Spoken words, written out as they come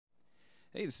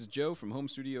Hey, this is Joe from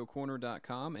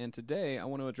HomeStudioCorner.com, and today I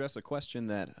want to address a question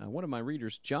that one of my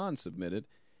readers, John, submitted,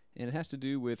 and it has to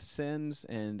do with sends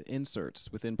and inserts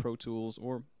within Pro Tools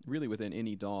or really within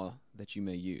any DAW that you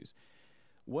may use.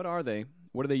 What are they?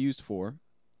 What are they used for?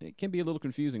 It can be a little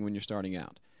confusing when you're starting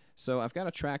out. So I've got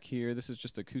a track here. This is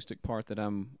just an acoustic part that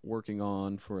I'm working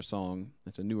on for a song.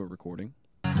 It's a newer recording.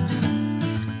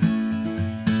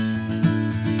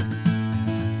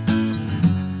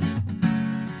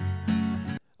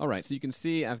 Alright, so you can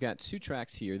see I've got two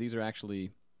tracks here. These are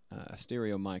actually a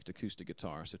stereo mic'd acoustic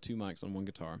guitar, so two mics on one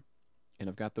guitar. And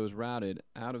I've got those routed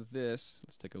out of this,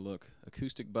 let's take a look,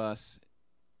 acoustic bus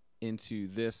into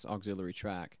this auxiliary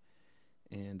track.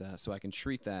 And so I can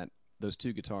treat those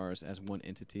two guitars as one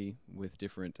entity with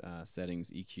different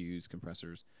settings, EQs,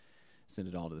 compressors, send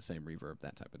it all to the same reverb,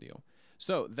 that type of deal.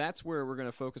 So that's where we're going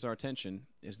to focus our attention,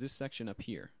 is this section up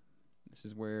here. This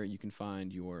is where you can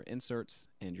find your inserts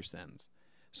and your sends.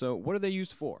 So what are they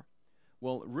used for?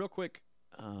 Well, real quick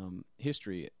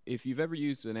history. If you've ever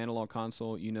used an analog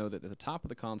console, you know that at the top of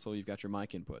the console you've got your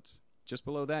mic inputs. Just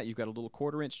below that you've got a little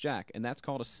 1/4 inch jack, and that's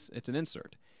called it's an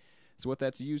insert. So what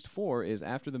that's used for is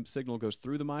after the signal goes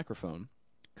through the microphone,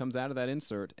 comes out of that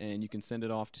insert, and you can send it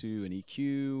off to an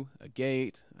EQ, a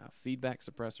gate, a feedback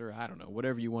suppressor, I don't know,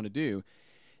 whatever you want to do,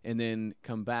 and then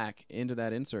come back into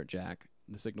that insert jack.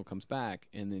 The signal comes back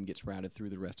and then gets routed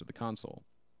through the rest of the console.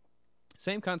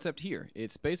 Same concept here.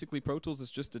 It's basically Pro Tools is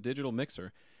just a digital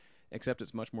mixer, except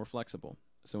it's much more flexible.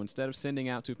 So instead of sending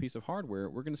out to a piece of hardware,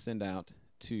 we're going to send out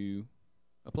to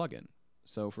a plugin.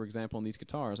 So for example, on these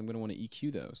guitars, I'm going to want to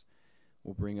EQ those.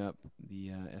 We'll bring up the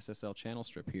SSL channel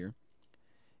strip here.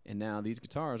 And now these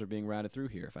guitars are being routed through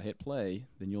here. If I hit play,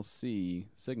 then you'll see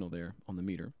signal there on the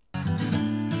meter.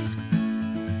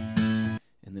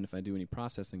 And then if I do any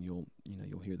processing, you'll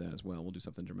hear that as well. We'll do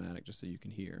something dramatic just so you can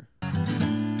hear.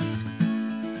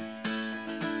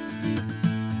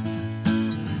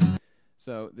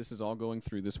 So this is all going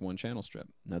through this one channel strip.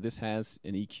 Now this has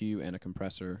an EQ and a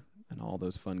compressor and all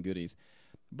those fun goodies,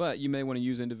 but you may want to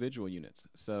use individual units.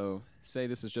 So say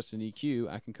this is just an EQ,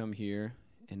 I can come here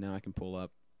and now I can pull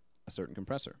up a certain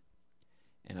compressor.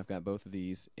 And I've got both of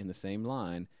these in the same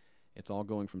line. It's all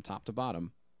going from top to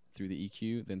bottom through the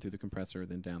EQ, then through the compressor,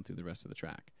 then down through the rest of the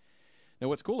track. Now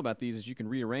what's cool about these is you can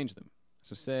rearrange them.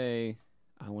 So say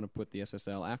I want to put the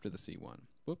SSL after the C1.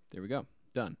 Whoop, there we go,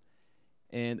 done.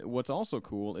 And what's also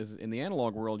cool is in the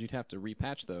analog world, you'd have to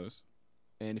repatch those.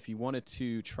 And if you wanted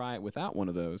to try it without one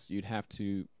of those, you'd have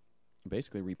to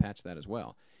basically repatch that as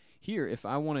well. Here, if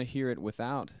I want to hear it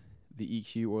without the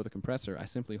EQ or the compressor, I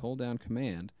simply hold down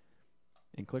Command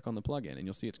and click on the plugin, and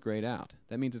you'll see it's grayed out.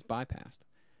 That means it's bypassed.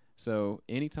 So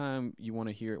anytime you want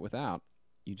to hear it without,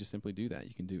 you just simply do that.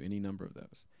 You can do any number of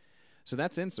those. So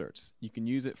that's inserts. You can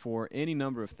use it for any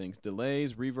number of things.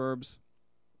 Delays, reverbs,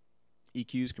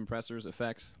 EQs, compressors,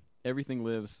 effects, everything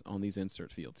lives on these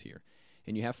insert fields here.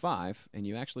 And you have 5, and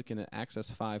you actually can access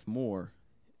 5 more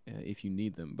if you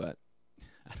need them. But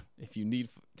if you need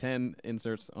 10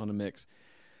 inserts on a mix,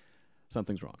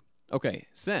 something's wrong. Okay,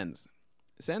 sends.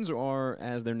 Sends are,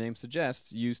 as their name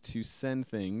suggests, used to send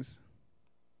things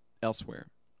elsewhere.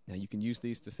 Now you can use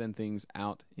these to send things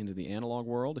out into the analog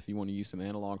world if you want to use some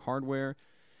analog hardware,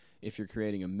 if you're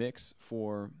creating a mix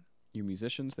for your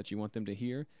musicians that you want them to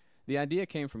hear. The idea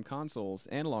came from consoles,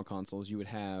 analog consoles. You would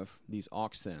have these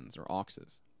aux sends or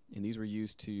auxes, and these were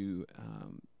used to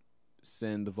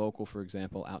send the vocal, for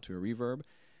example, out to a reverb.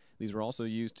 These were also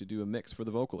used to do a mix for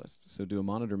the vocalist, so do a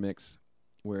monitor mix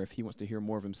where if he wants to hear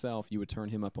more of himself, you would turn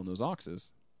him up on those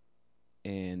auxes,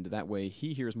 and that way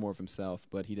he hears more of himself,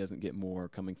 but he doesn't get more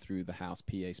coming through the house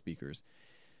PA speakers,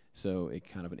 so it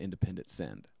kind of an independent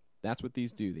send. That's what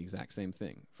these do, the exact same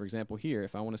thing. For example, here,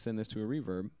 if I want to send this to a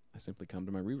reverb, I simply come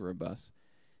to my reverb bus,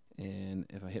 and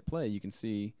if I hit play, you can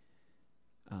see,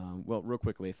 well, real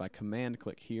quickly, if I command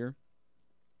click here,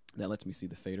 that lets me see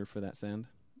the fader for that send.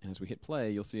 And as we hit play,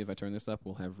 you'll see if I turn this up,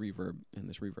 we'll have reverb in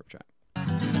this reverb track.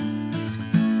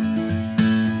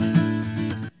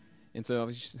 And so,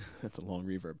 that's a long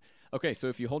reverb. Okay, so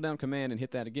if you hold down command and hit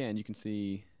that again, you can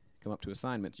see, come up to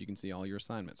assignments, you can see all your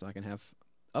assignments. So I can have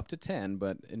up to 10,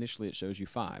 but initially it shows you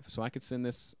 5. So I could send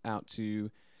this out to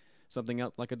something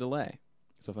else like a delay.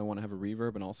 So if I want to have a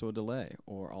reverb and also a delay,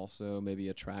 or also maybe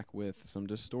a track with some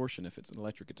distortion if it's an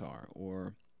electric guitar,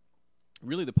 or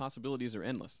really the possibilities are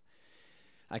endless.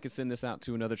 I could send this out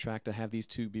to another track to have these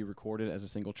two be recorded as a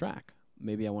single track.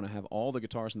 Maybe I want to have all the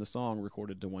guitars in the song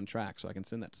recorded to one track, so I can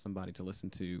send that to somebody to listen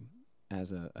to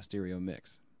as a stereo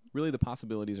mix. Really the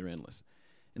possibilities are endless.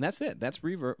 And that's it. That's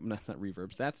reverb. That's not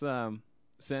reverbs. That's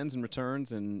sends and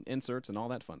returns and inserts and all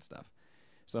that fun stuff.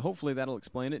 So hopefully that'll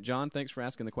explain it. John, thanks for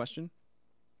asking the question.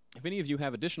 If any of you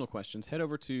have additional questions, head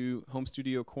over to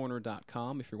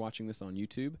homestudiocorner.com if you're watching this on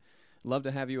YouTube. Love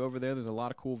to have you over there. There's a lot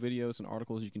of cool videos and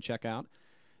articles you can check out.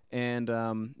 And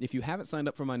if you haven't signed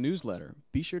up for my newsletter,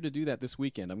 be sure to do that this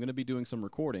weekend. I'm going to be doing some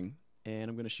recording, and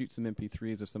I'm going to shoot some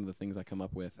MP3s of some of the things I come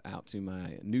up with out to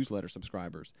my newsletter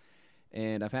subscribers.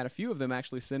 And I've had a few of them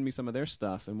actually send me some of their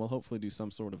stuff, and we'll hopefully do some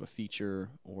sort of a feature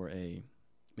or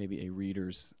maybe a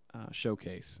reader's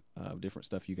showcase of different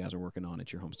stuff you guys are working on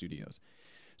at your home studios.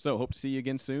 So hope to see you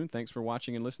again soon. Thanks for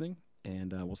watching and listening,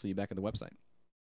 and we'll see you back at the website.